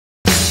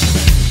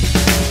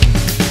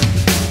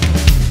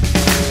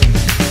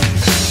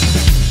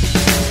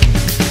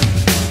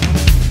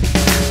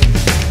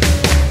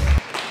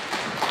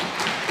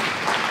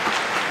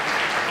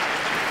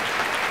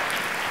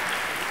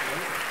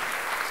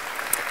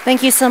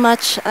Thank you so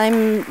much.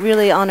 I'm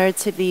really honored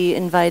to be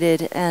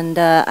invited, and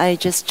I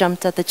just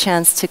jumped at the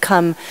chance to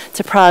come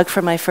to Prague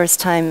for my first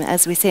time.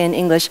 As we say in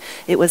English,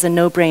 it was a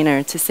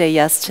no-brainer to say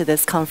yes to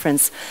this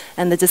conference,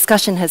 and the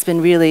discussion has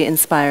been really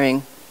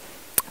inspiring.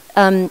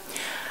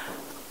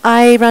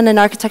 I run an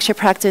architecture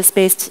practice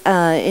based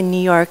in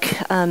New York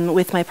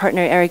with my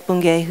partner Eric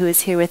Bungay, who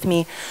is here with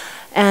me.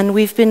 And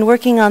we've been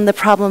working on the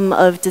problem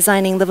of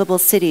designing livable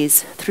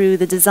cities through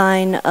the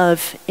design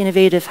of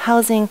innovative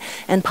housing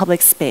and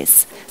public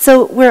space.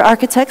 So we're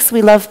architects,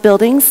 we love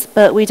buildings,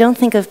 but we don't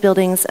think of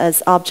buildings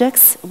as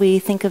objects. We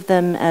think of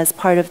them as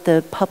part of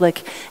the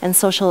public and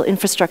social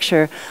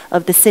infrastructure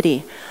of the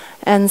city.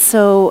 And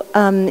so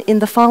in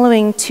the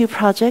following two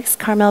projects,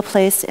 Carmel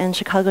Place and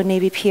Chicago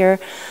Navy Pier,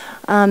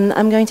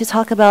 I'm going to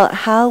talk about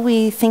how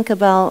we think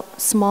about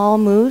small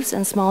moves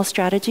and small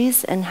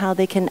strategies and how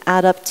they can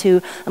add up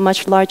to a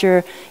much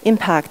larger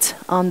impact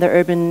on the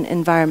urban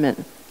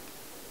environment.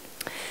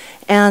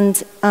 And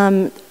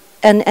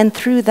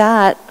through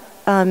that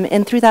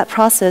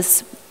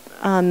process,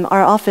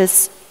 our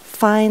office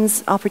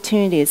finds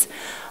opportunities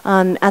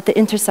at the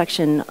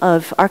intersection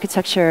of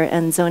architecture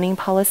and zoning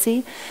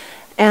policy,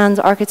 and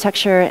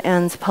architecture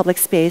and public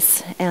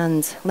space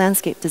and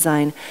landscape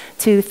design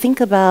to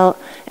think about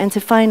and to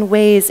find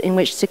ways in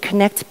which to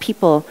connect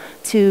people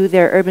to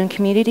their urban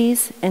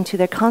communities and to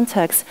their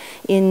contexts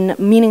in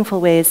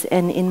meaningful ways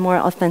and in more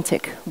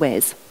authentic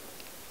ways.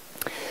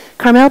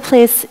 Carmel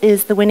Place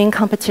is the winning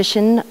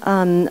competition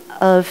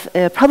of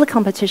a public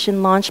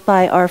competition launched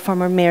by our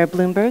former Mayor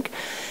Bloomberg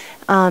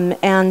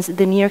and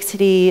the New York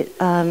City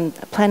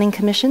Planning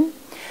Commission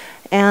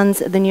and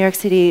the New York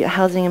City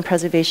Housing and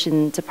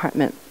Preservation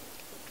Department.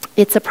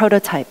 It's a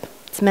prototype.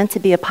 It's meant to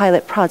be a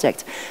pilot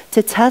project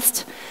to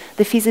test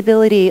the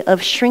feasibility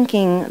of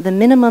shrinking the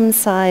minimum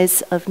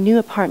size of new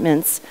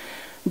apartments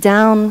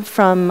down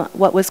from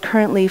what was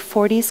currently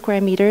 40 square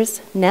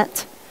meters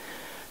net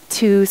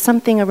to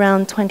something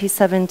around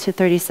 27 to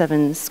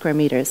 37 square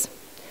meters.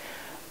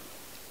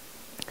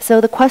 So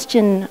the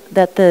question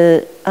that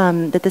the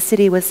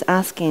city was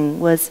asking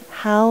was,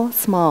 how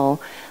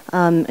small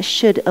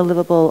should a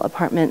livable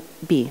apartment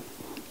be?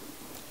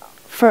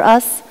 For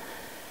us,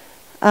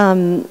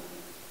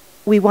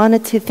 we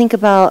wanted to think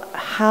about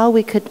how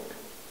we could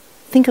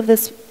think of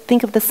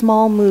the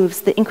small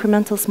moves, the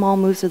incremental small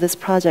moves of this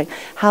project,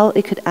 how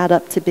it could add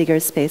up to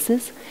bigger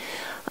spaces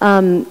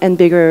and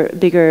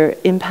bigger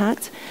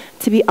impact.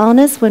 To be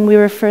honest, when we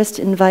were first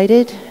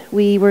invited,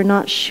 we were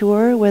not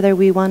sure whether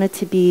we wanted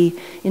to be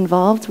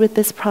involved with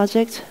this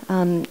project.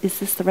 Is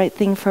this the right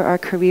thing for our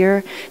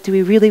career? Do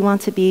we really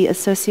want to be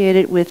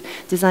associated with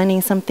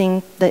designing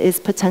something that is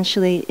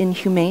potentially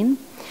inhumane?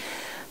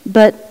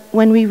 But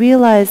when we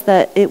realized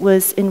that it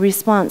was in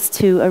response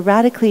to a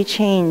radically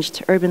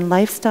changed urban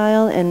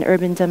lifestyle and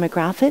urban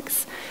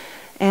demographics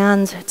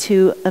and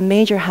to a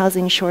major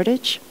housing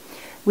shortage,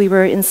 we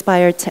were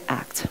inspired to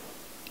act.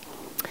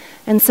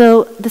 And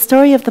so the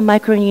story of the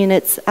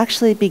micro-units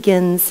actually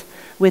begins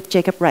with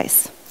Jacob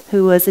Riis,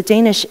 who was a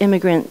Danish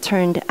immigrant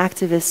turned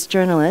activist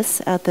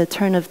journalist at the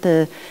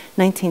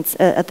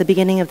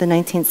beginning of the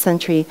 19th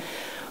century,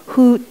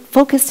 who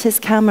focused his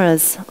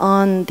cameras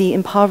on the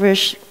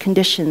impoverished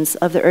conditions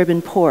of the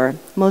urban poor,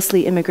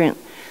 mostly immigrant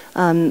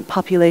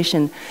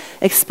population,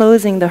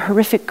 exposing the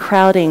horrific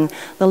crowding,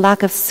 the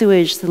lack of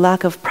sewage, the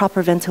lack of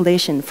proper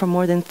ventilation for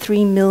more than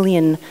 3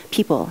 million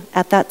people,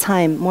 at that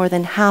time, more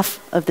than half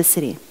of the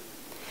city.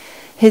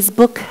 His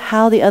book,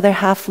 How the Other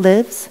Half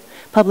Lives,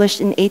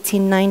 published in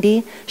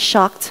 1890,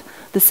 shocked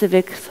the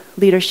civic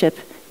leadership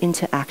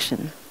into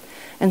action.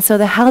 And so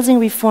the housing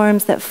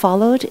reforms that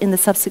followed in the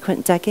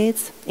subsequent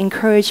decades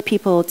encouraged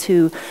people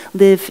to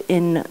live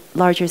in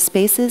larger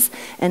spaces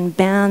and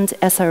banned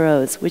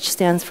SROs, which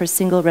stands for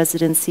single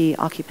residency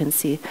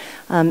occupancy.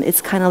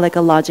 It's kind of like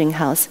a lodging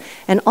house.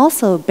 And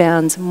also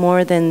banned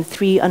more than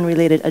 3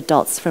 unrelated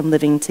adults from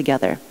living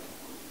together.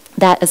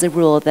 That is a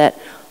rule that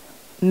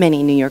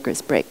many New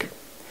Yorkers break.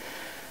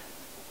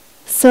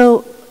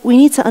 So we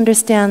need to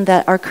understand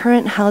that our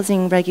current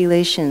housing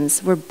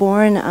regulations were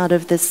born out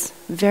of this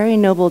very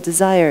noble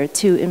desire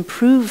to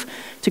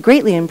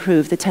greatly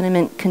improve the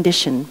tenement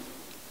condition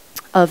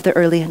of the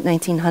early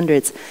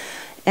 1900s.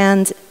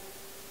 And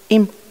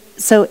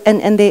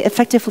they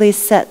effectively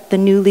set the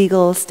new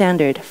legal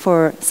standard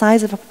for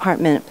size of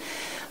apartment,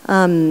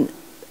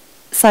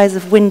 size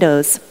of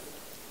windows,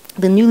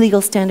 the new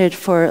legal standard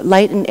for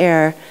light and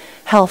air,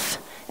 health,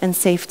 and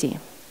safety.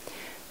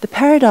 The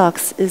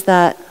paradox is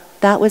that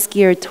that was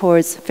geared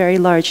towards very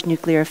large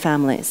nuclear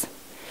families.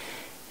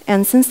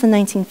 And since the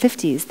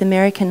 1950s, the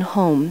American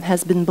home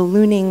has been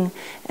ballooning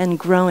and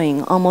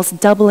growing, almost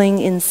doubling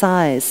in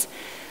size.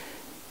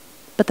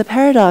 But the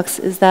paradox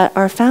is that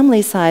our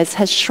family size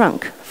has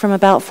shrunk from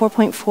about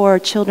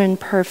 4.4 children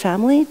per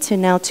family to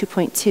now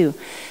 2.2.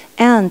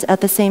 And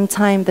at the same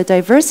time, the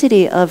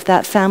diversity of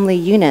that family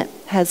unit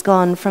has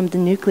gone from the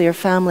nuclear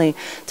family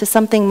to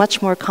something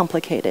much more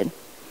complicated.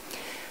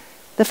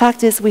 The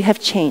fact is, we have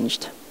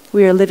changed.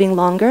 We are living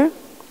longer.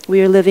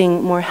 We are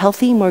living more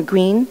healthy, more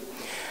green.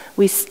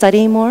 We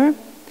study more.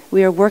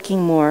 we are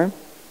working more,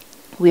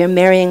 we are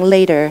marrying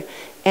later,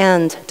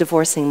 and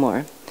divorcing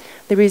more.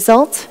 The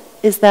result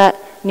is that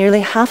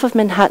nearly half of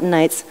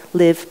Manhattanites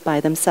live by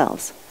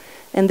themselves.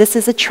 And this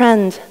is a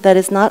trend that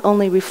is not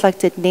only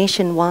reflected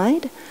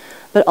nationwide,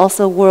 but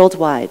also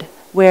worldwide,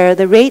 where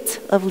the rate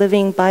of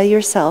living by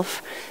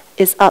yourself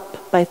is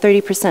up by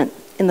 30%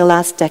 in the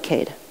last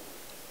decade.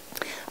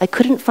 I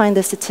couldn't find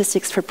the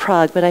statistics for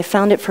Prague, but I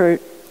found it for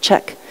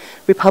Czech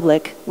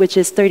Republic, which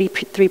is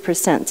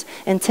 33%.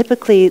 And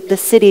typically, the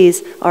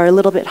cities are a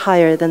little bit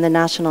higher than the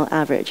national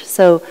average.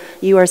 So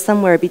you are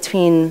somewhere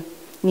between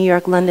New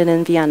York, London,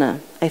 and Vienna,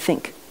 I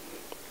think.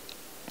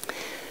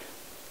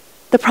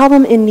 The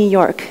problem in New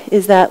York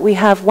is that we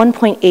have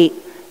 1.8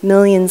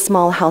 million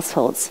small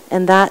households,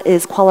 and that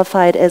is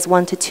qualified as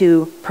 1 to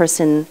 2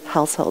 person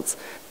households,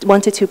 1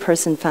 to 2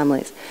 person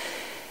families.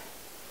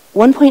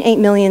 1.8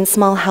 million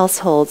small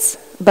households,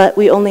 but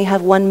we only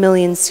have 1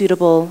 million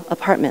suitable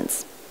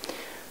apartments.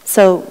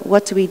 So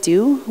what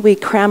do? We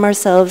cram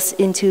ourselves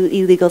into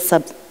illegal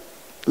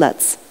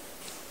sublets,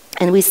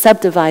 and we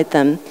subdivide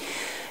them.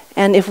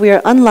 And if we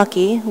are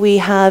unlucky, we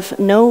have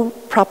no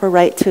proper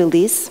right to a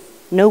lease,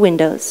 no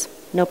windows,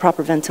 no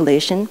proper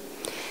ventilation,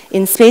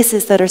 in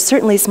spaces that are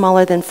certainly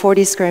smaller than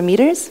 40 square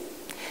meters,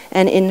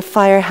 and in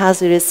fire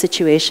hazardous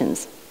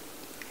situations.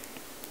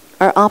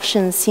 Our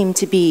options seem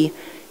to be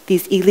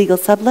these illegal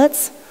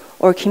sublets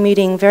or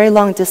commuting very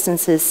long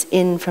distances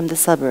in from the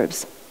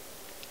suburbs.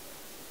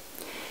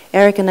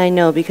 Eric and I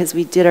know because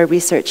we did our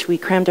research. We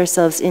crammed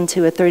ourselves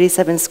into a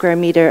 37 square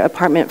meter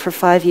apartment for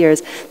 5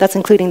 years. That's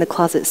including the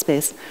closet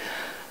space.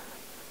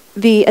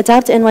 The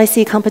Adapt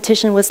NYC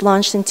competition was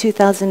launched in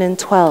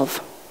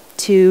 2012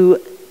 to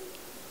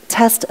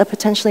test a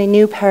potentially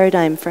new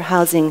paradigm for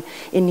housing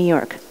in New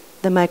York,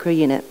 the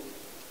micro-unit.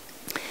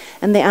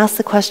 And they asked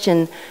the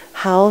question,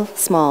 how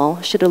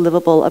small should a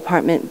livable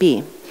apartment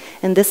be?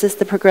 And this is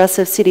the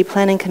Progressive City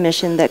Planning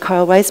Commission that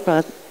Carl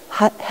Weisbrod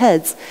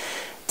heads,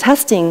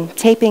 testing,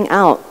 taping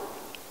out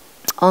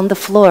on the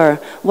floor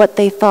what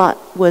they thought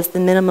was the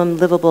minimum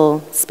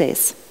livable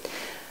space.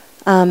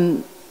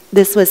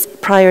 This was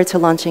prior to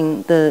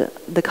launching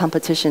the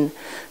competition.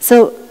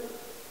 So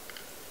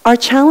our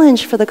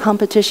challenge for the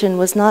competition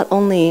was not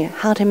only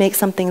how to make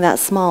something that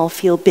small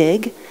feel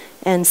big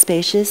and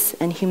spacious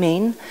and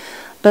humane,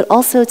 but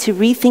also to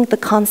rethink the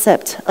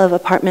concept of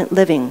apartment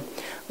living.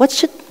 What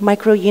should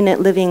micro-unit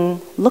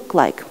living look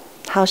like?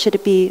 How should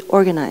it be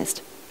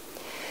organized?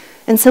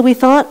 And so we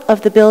thought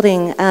of the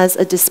building as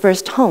a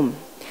dispersed home,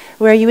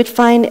 where you would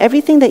find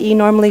everything that you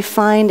normally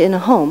find in a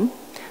home,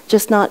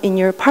 just not in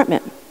your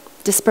apartment,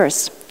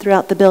 dispersed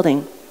throughout the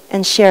building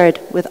and shared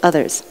with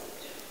others.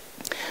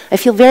 I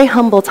feel very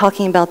humble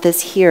talking about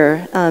this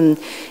here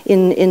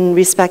in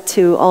respect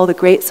to all the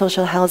great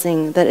social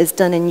housing that is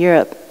done in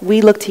Europe.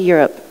 We look to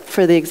Europe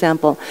for the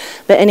example.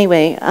 But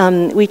anyway,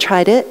 we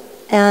tried it,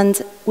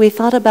 and we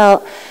thought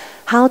about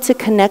how to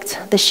connect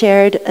the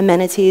shared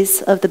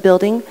amenities of the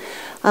building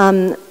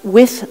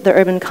with the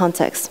urban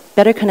context,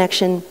 better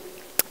connection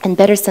and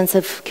better sense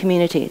of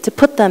community, to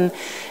put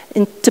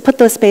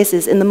those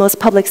spaces in the most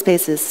public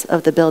spaces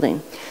of the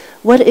building.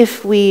 What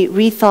if we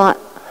rethought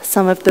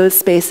some of those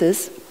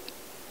spaces,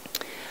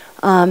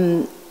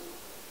 the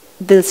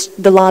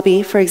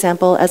lobby, for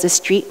example, as a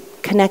street,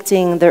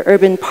 connecting the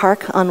urban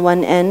park on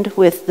one end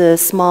with the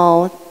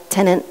small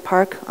tenant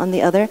park on the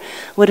other?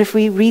 What if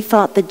we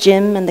rethought the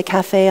gym and the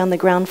cafe on the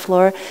ground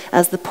floor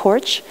as the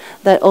porch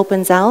that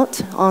opens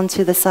out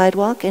onto the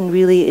sidewalk and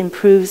really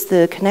improves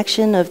the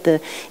connection of the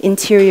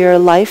interior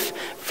life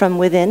from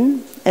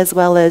within, as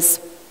well as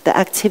the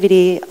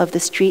activity of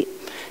the street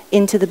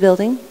into the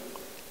building?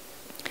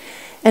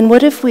 And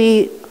what if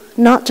we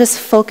not just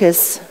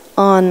focus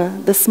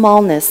on the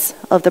smallness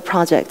of the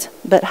project,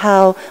 but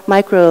how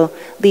micro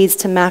leads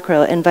to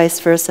macro and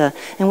vice versa?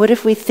 And what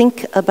if we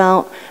think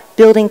about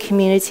building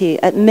community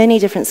at many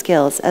different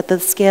scales, at the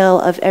scale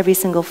of every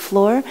single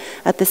floor,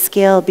 at the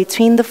scale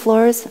between the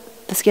floors,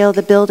 the scale of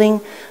the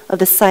building, of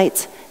the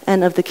site,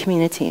 and of the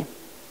community?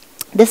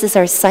 This is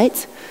our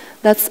site.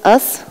 That's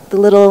us, the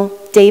little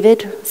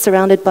David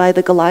surrounded by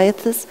the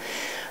Goliaths.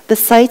 The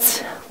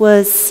site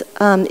is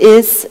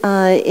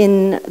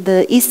in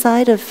the east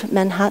side of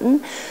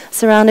Manhattan,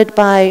 surrounded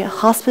by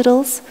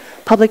hospitals,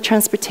 public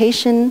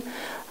transportation,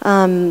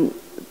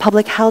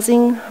 public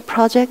housing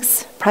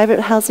projects,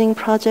 private housing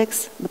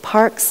projects, the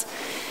parks,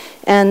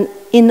 and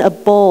in a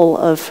bowl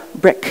of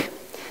brick.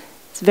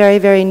 It's very,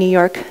 very New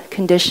York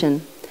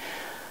condition.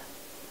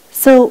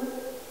 So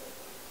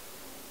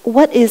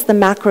what is the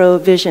macro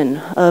vision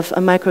of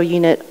a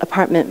micro-unit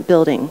apartment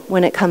building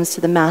when it comes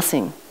to the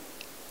massing?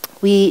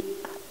 We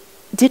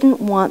didn't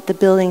want the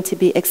building to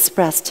be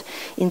expressed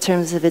in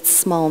terms of its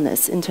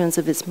smallness, in terms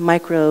of its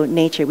micro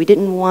nature. We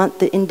didn't want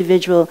the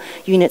individual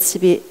units to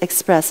be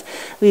expressed.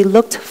 We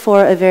looked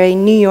for a very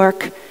New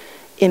York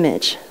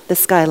image, the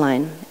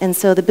skyline. And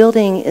so the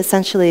building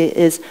essentially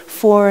is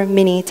 4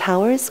 mini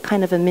towers,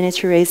 kind of a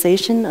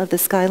miniaturization of the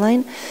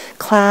skyline,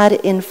 clad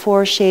in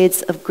 4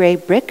 shades of gray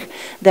brick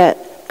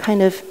that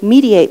kind of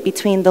mediate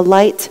between the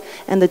light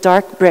and the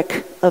dark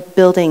brick of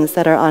buildings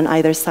that are on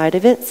either side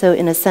of it. So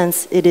in a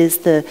sense, it is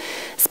the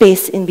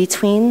space in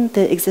between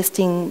the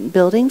existing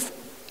buildings.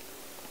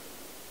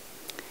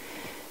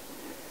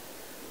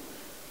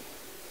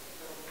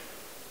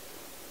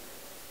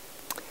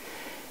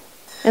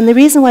 And the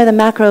reason why the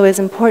macro is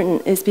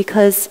important is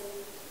because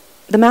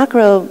the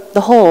macro,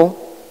 the whole,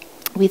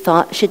 we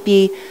thought, should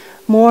be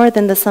more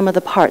than the sum of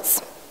the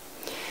parts.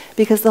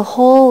 Because the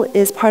whole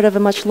is part of a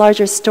much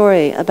larger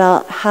story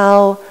about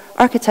how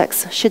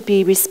architects should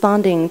be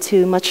responding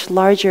to much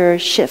larger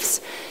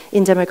shifts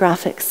in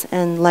demographics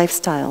and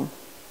lifestyle.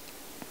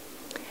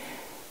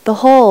 The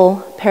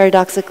whole,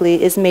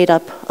 paradoxically, is made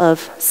up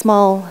of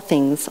small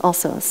things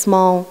also,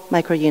 small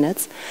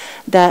micro-units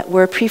that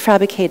were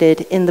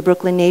prefabricated in the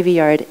Brooklyn Navy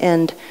Yard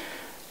and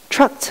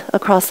trucked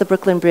across the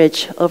Brooklyn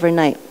Bridge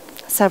overnight,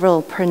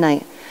 several per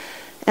night.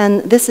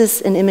 And this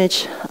is an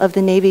image of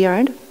the Navy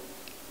Yard,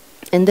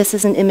 and this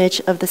is an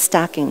image of the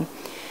stacking.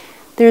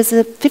 There's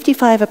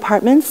 55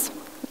 apartments,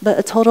 but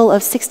a total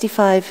of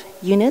 65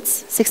 units,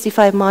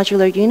 65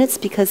 modular units,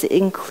 because it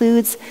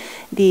includes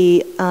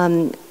the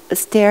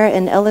stair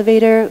and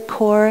elevator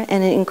core,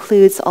 and it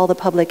includes all the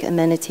public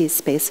amenities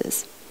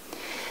spaces.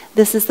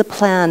 This is the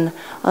plan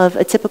of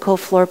a typical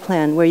floor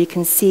plan where you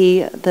can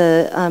see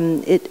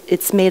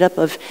it's made up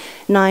of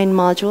 9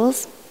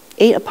 modules,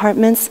 8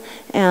 apartments,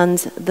 and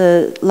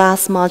the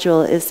last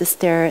module is the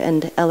stair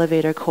and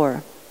elevator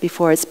core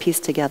before it's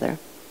pieced together.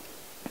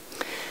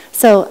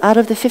 So out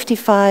of the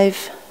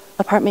 55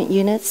 apartment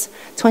units,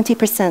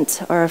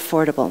 20% are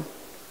affordable.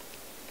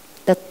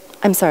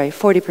 I'm sorry,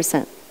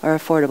 40% are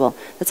affordable.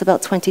 That's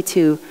about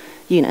 22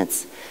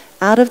 units.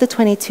 Out of the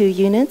 22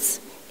 units,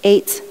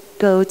 8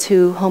 go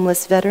to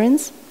homeless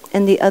veterans,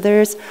 and the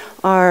others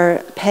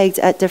are pegged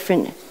at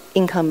different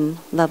income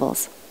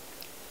levels.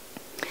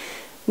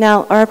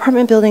 Now, our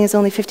apartment building is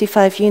only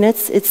 55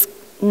 units. It's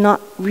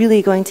not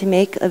really going to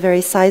make a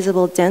very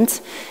sizable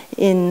dent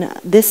in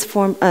this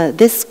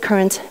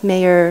current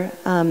Mayor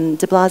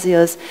de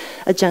Blasio's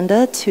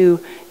agenda to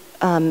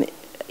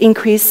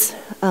increase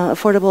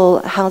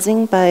affordable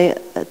housing by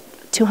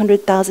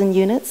 200,000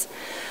 units.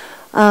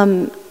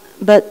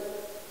 But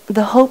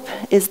the hope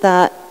is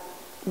that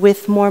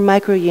with more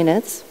micro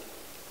units,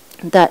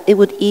 that it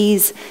would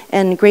ease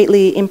and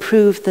greatly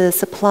improve the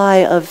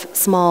supply of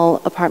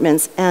small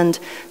apartments and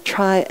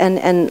try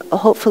and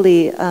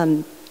hopefully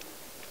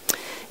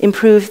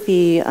improve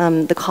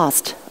the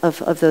cost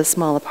of those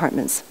small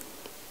apartments.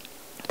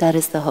 That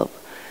is the hope.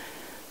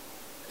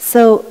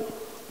 So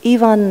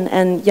Ivan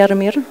and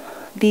Jaromir,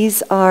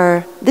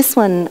 this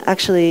one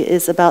actually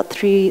is about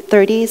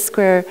 30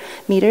 square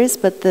meters,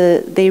 but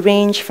they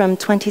range from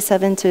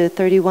 27 to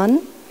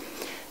 31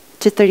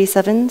 to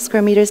 37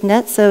 square meters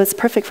net, so it's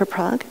perfect for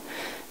Prague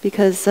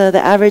because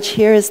the average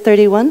here is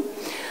 31.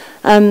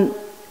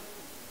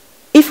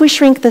 If we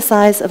shrink the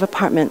size of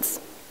apartments,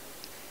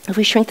 if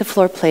we shrink the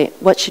floor plate,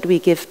 what should we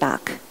give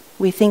back?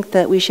 We think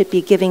that we should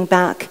be giving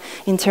back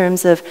in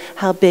terms of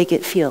how big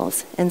it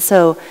feels. And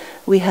so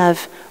we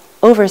have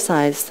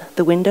oversized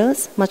the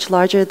windows, much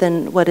larger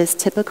than what is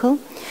typical.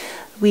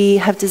 We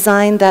have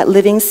designed that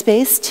living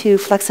space to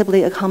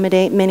flexibly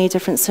accommodate many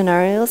different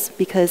scenarios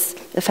because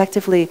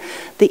effectively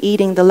the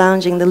eating, the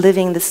lounging, the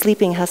living, the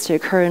sleeping has to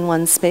occur in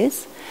one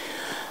space.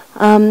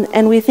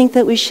 And we think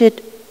that we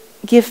should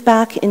give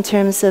back in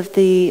terms of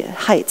the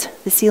height,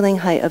 the ceiling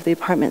height of the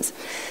apartments.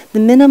 The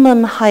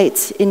minimum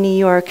height in New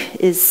York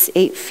is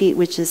 8 feet,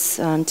 which is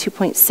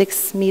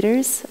 2.6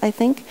 meters, I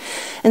think.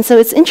 And so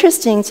it's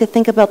interesting to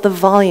think about the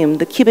volume,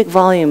 the cubic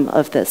volume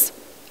of this.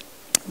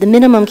 The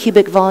minimum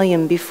cubic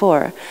volume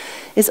before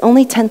is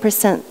only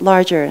 10%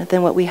 larger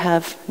than what we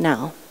have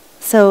now.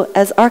 So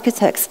as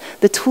architects,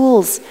 the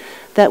tools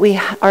that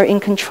we are in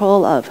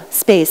control of,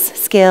 space,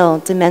 scale,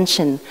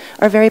 dimension,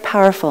 are very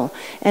powerful.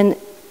 And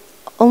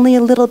only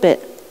a little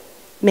bit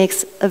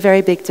makes a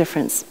very big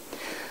difference.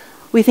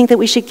 We think that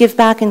we should give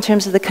back in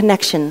terms of the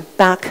connection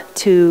back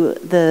to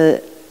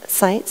the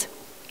site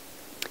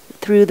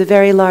through the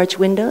very large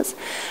windows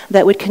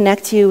that would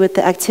connect you with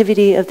the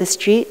activity of the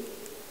street,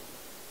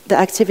 the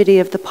activity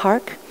of the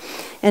park,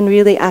 and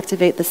really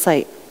activate the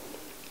site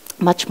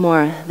much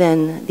more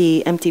than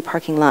the empty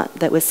parking lot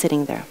that was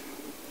sitting there.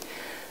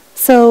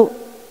 So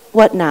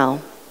what now?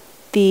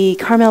 The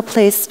Carmel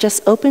Place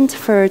just opened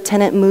for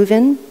tenant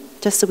move-in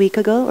just a week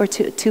ago, or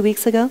two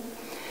weeks ago.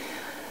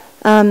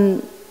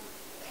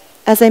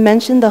 As I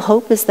mentioned, the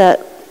hope is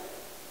that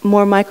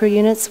more micro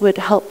units would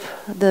help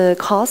the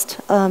cost,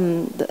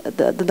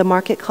 the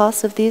market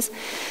cost of these.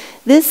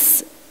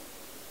 This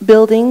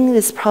building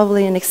is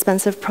probably an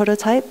expensive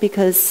prototype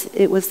because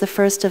it was the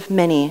first of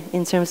many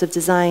in terms of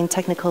design,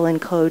 technical,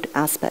 and code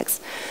aspects.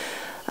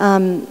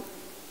 But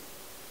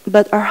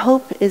our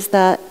hope is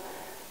that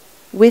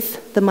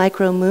with the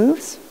micro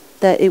moves,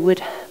 that it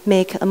would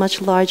make a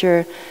much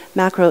larger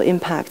macro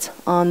impact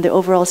on the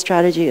overall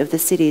strategy of the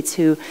city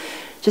to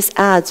just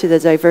add to the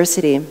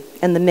diversity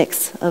and the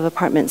mix of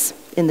apartments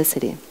in the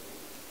city.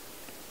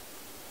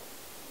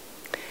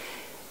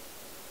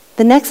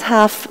 The next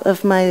half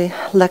of my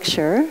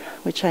lecture,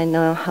 which I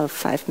now have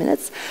 5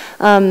 minutes,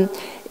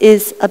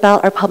 is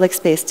about our public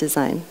space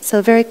design.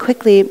 So very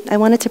quickly, I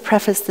wanted to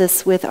preface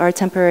this with our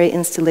temporary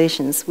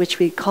installations, which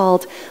we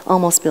called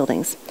almost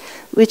buildings,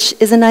 which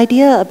is an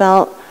idea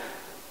about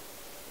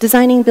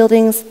designing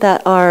buildings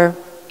that are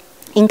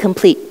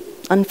incomplete,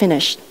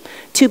 unfinished,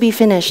 to be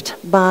finished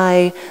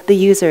by the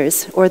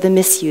users or the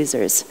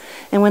misusers.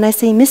 And when I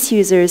say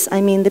misusers,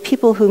 I mean the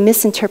people who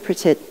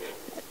misinterpret,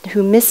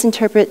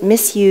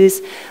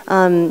 misuse,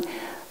 and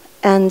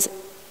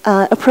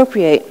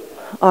appropriate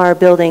our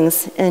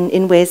buildings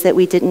in ways that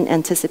we didn't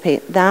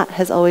anticipate. That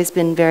has always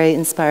been very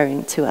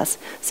inspiring to us.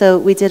 So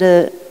we did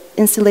an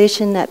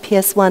installation at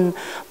PS1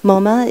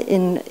 MoMA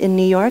in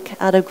New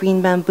York out of green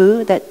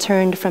bamboo that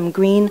turned from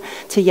green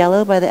to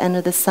yellow by the end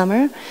of the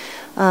summer,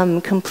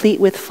 complete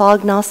with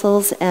fog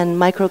nozzles and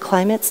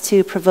microclimates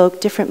to provoke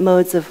different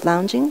modes of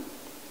lounging.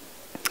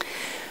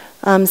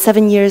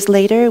 7 years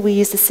later, we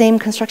used the same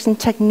construction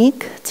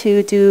technique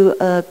to do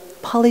a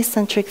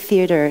polycentric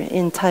theater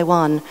in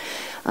Taiwan,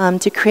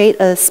 to create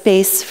a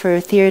space for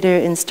theater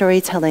and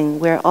storytelling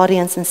where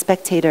audience and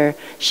spectator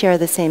share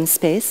the same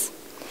space.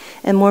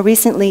 And more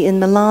recently in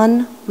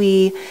Milan,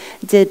 we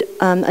did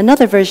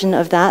another version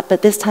of that,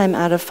 but this time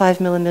out of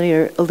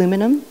 5mm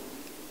aluminum,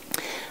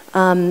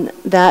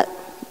 that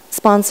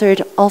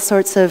sponsored all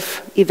sorts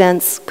of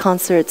events,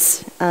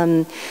 concerts,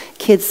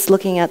 kids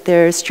looking at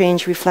their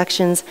strange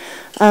reflections.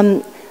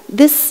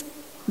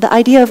 The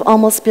idea of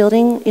almost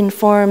building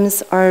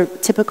informs our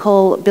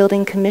typical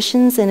building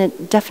commissions, and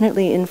it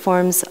definitely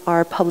informs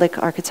our public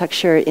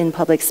architecture in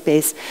public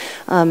space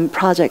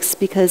projects,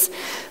 because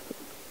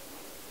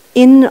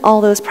in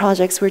all those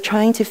projects, we're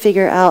trying to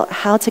figure out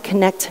how to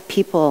connect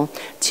people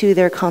to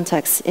their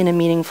context in a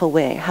meaningful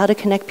way, how to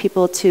connect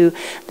people to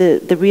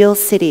the real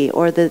city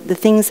or the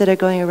things that are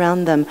going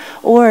around them,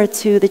 or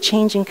to the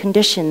changing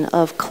condition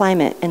of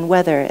climate and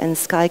weather and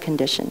sky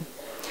condition.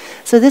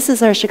 So this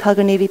is our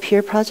Chicago Navy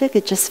Pier project.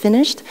 It just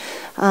finished.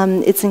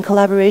 It's in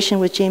collaboration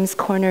with James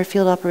Corner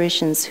Field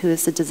Operations, who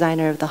is the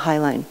designer of the High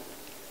Line.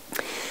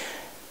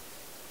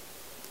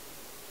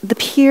 The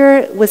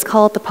pier was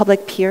called the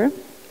Public Pier,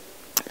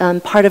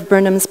 part of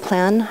Burnham's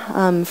plan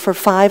for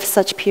 5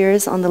 such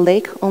piers on the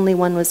lake. Only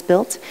one was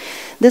built.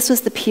 This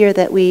was the pier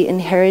that we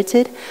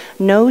inherited.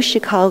 No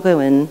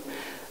Chicagoan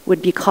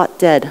would be caught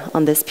dead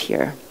on this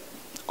pier.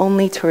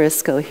 Only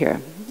tourists go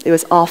here. It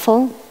was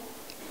awful.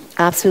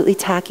 Absolutely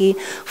tacky,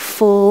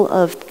 full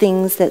of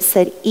things that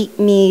said, eat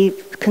me,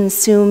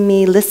 consume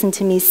me, listen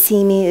to me,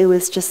 see me. It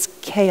was just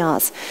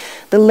chaos.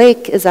 The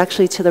lake is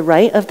actually to the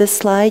right of this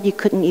slide. You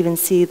couldn't even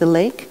see the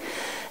lake.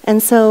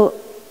 And so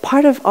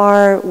part of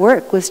our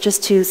work was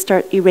just to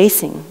start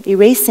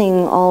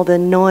erasing all the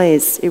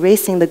noise,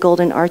 erasing the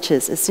golden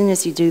arches. As soon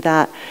as you do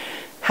that,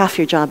 half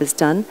your job is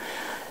done.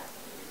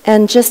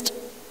 And just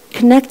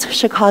connect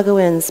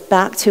Chicagoans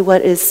back to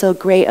what is so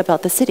great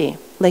about the city,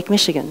 Lake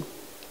Michigan.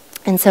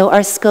 And so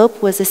our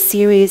scope was a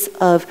series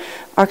of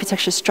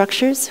architecture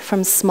structures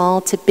from small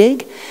to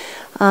big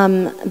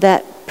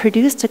that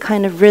produced a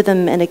kind of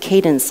rhythm and a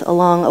cadence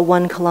along a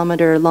 1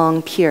 kilometer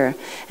long pier.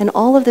 And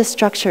all of the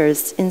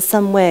structures in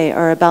some way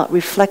are about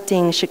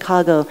reflecting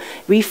Chicago,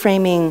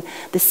 reframing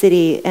the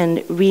city,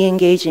 and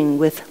re-engaging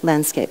with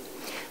landscape.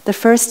 The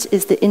first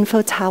is the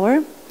info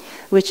tower,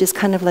 which is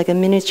kind of like a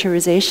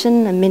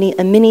miniaturization,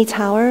 a mini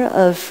tower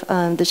of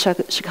the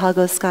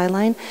Chicago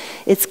skyline.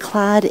 It's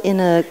clad in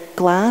a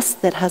glass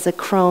that has a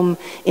chrome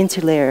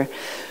interlayer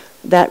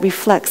that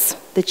reflects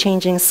the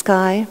changing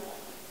sky.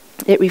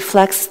 It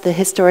reflects the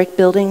historic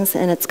buildings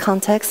and its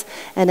context,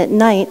 and at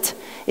night,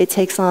 it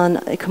takes on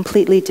a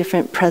completely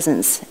different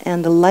presence.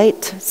 And the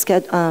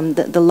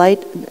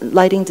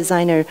lighting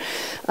designer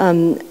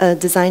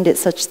designed it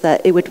such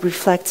that it would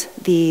reflect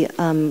the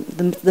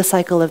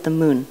cycle of the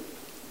moon.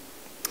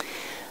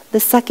 The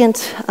second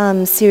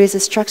series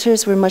of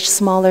structures were much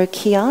smaller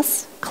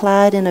kiosks,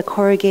 clad in a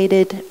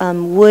corrugated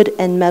wood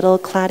and metal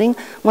cladding.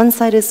 One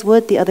side is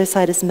wood, the other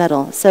side is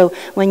metal. So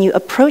when you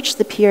approach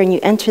the pier and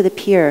you enter the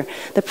pier,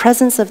 the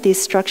presence of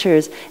these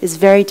structures is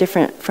very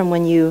different from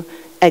when you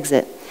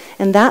exit.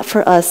 And that,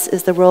 for us,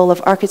 is the role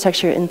of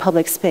architecture in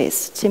public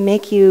space, to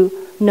make you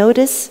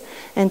notice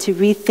and to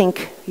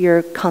rethink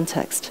your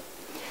context.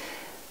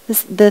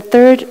 The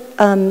third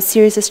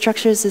series of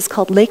structures is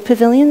called lake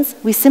pavilions.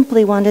 We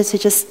simply wanted to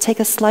just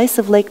take a slice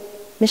of Lake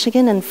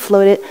Michigan and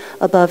float it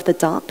above the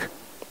dock.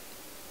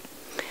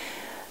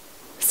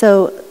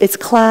 So it's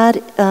clad,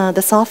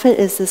 the soffit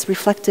is this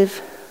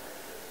reflective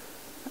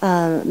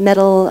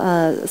metal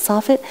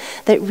soffit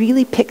that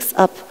really picks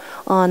up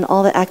on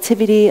all the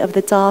activity of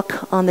the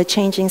dock, on the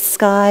changing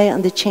sky,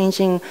 on the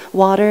changing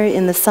water.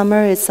 In the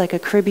summer, it's like a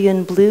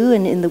Caribbean blue,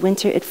 and in the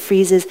winter, it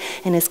freezes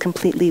and is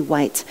completely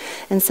white.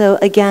 And so,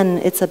 again,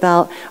 it's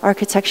about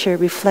architecture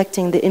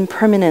reflecting the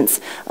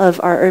impermanence of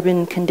our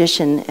urban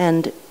condition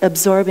and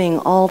absorbing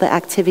all the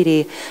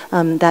activity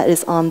that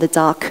is on the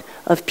dock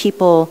of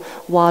people,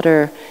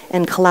 water,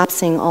 and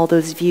collapsing all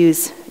those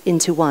views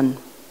into one.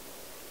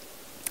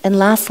 And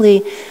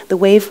lastly, the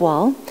wave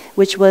wall,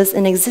 which was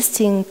an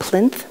existing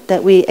plinth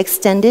that we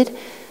extended.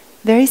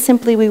 Very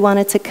simply, we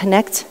wanted to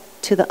connect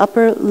to the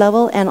upper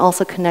level and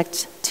also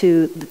connect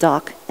to the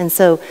dock. And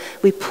so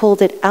we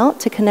pulled it out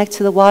to connect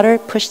to the water,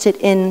 pushed it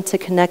in to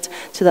connect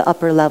to the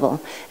upper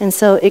level. And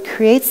so it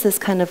creates this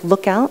kind of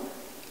lookout.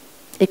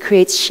 It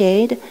creates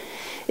shade.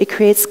 It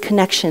creates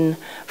connection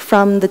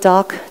from the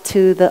dock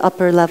to the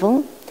upper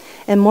level.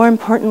 And more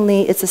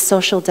importantly, it's a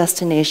social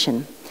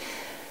destination.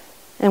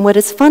 And what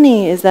is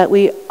funny is that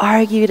we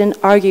argued and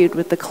argued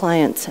with the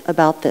client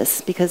about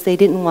this because they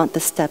didn't want the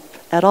step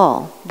at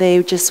all.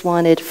 They just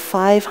wanted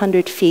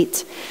 500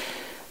 feet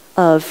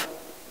of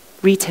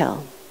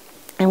retail.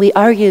 And we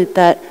argued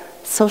that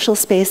social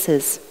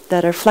spaces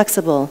that are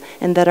flexible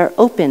and that are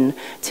open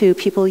to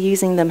people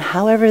using them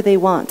however they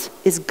want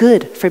is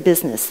good for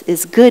business,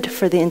 is good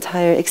for the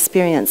entire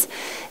experience,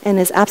 and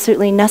is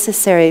absolutely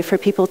necessary for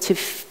people to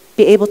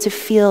be able to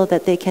feel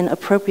that they can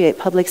appropriate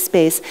public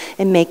space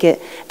and make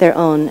it their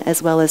own,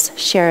 as well as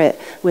share it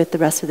with the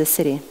rest of the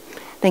city.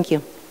 Thank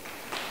you.